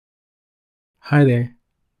Hi there,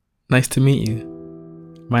 nice to meet you.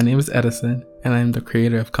 My name is Edison, and I am the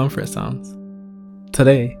creator of Comfort Sounds.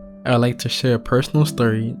 Today, I would like to share a personal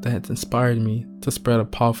story that has inspired me to spread a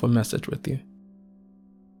powerful message with you.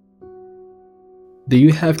 Do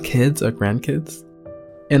you have kids or grandkids?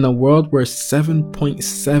 In a world where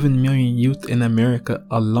 7.7 million youth in America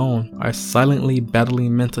alone are silently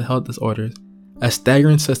battling mental health disorders, a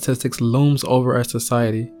staggering statistic looms over our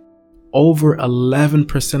society. Over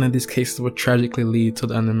 11% of these cases will tragically lead to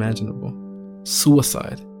the unimaginable: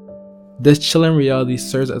 suicide. This chilling reality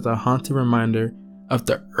serves as a haunting reminder of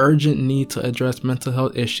the urgent need to address mental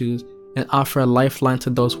health issues and offer a lifeline to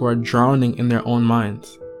those who are drowning in their own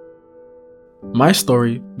minds. My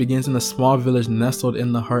story begins in a small village nestled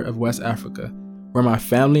in the heart of West Africa, where my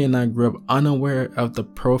family and I grew up unaware of the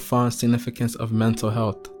profound significance of mental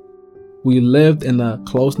health. We lived in a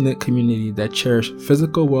close-knit community that cherished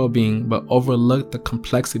physical well-being but overlooked the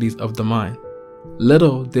complexities of the mind.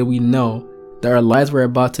 Little did we know that our lives were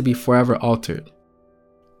about to be forever altered.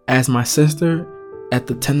 As my sister, at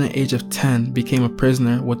the tender age of 10, became a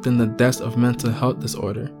prisoner within the depths of mental health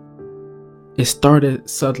disorder. It started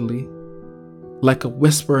subtly, like a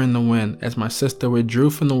whisper in the wind. As my sister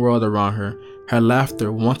withdrew from the world around her, her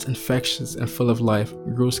laughter, once infectious and full of life,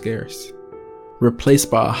 grew scarce, replaced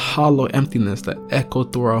by a hollow emptiness that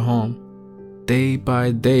echoed through our home. Day by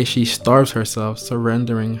day, she starves herself,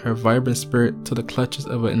 surrendering her vibrant spirit to the clutches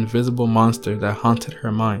of an invisible monster that haunted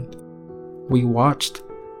her mind. We watched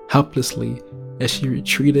helplessly as she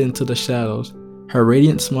retreated into the shadows, her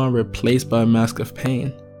radiant smile replaced by a mask of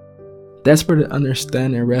pain. Desperate to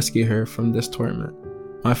understand and rescue her from this torment,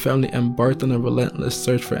 my family embarked on a relentless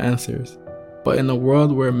search for answers. But in a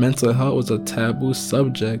world where mental health was a taboo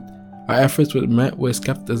subject, our efforts were met with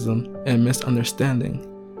skepticism and misunderstanding.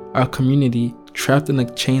 Our community, trapped in the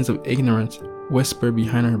chains of ignorance, whispered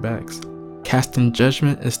behind our backs, casting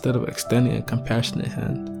judgment instead of extending a compassionate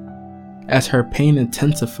hand. As her pain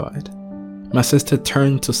intensified, my sister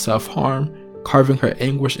turned to self-harm, carving her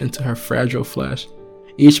anguish into her fragile flesh.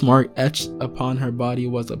 Each mark etched upon her body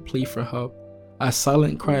was a plea for help, a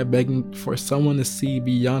silent cry begging for someone to see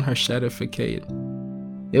beyond her shattered facade.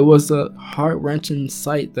 It was a heart-wrenching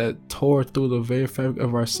sight that tore through the very fabric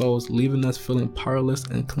of our souls, leaving us feeling powerless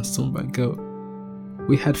and consumed by guilt.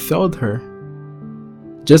 We had failed her.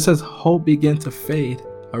 Just as hope began to fade,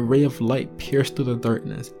 a ray of light pierced through the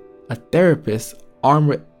darkness. A therapist, armed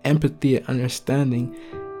with empathy and understanding,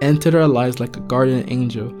 entered our lives like a guardian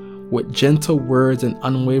angel. With gentle words and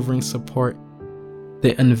unwavering support,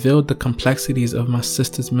 they unveiled the complexities of my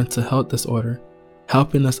sister's mental health disorder,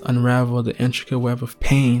 helping us unravel the intricate web of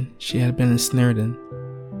pain she had been ensnared in.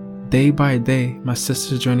 Day by day, my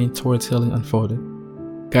sister's journey towards healing unfolded.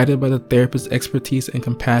 Guided by the therapist's expertise and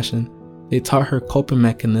compassion, they taught her coping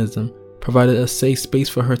mechanism, provided a safe space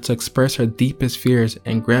for her to express her deepest fears,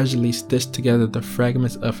 and gradually stitched together the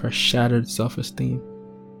fragments of her shattered self-esteem.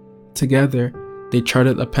 Together, they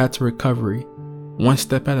charted a path to recovery, one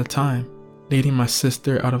step at a time, leading my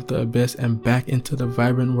sister out of the abyss and back into the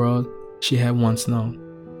vibrant world she had once known.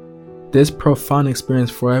 This profound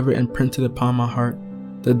experience forever imprinted upon my heart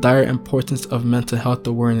the dire importance of mental health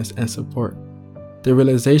awareness and support. The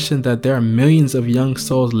realization that there are millions of young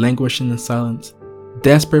souls languishing in silence,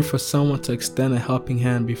 desperate for someone to extend a helping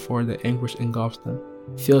hand before the anguish engulfs them,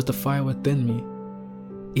 fuels the fire within me.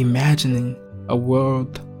 Imagining a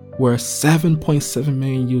world where 7.7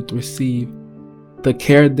 million youth receive the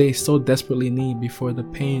care they so desperately need before the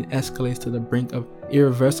pain escalates to the brink of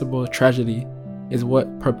irreversible tragedy is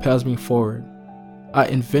what propels me forward. I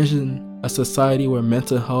envision a society where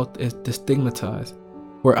mental health is destigmatized,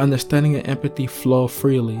 where understanding and empathy flow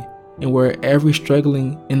freely, and where every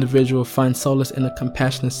struggling individual finds solace in a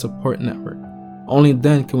compassionate support network. Only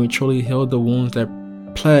then can we truly heal the wounds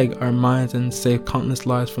that plague our minds and save countless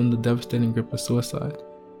lives from the devastating grip of suicide.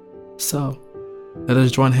 So, let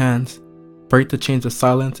us join hands, break the chains of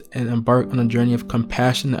silence, and embark on a journey of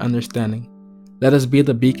compassion and understanding. Let us be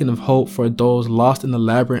the beacon of hope for those lost in the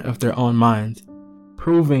labyrinth of their own minds,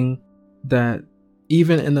 proving that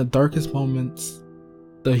even in the darkest moments,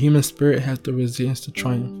 the human spirit has the resilience to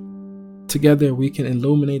triumph. Together, we can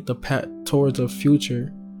illuminate the path towards a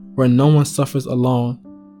future where no one suffers alone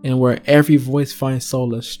and where every voice finds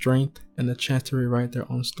solace, strength, and a chance to rewrite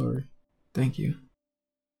their own story. Thank you.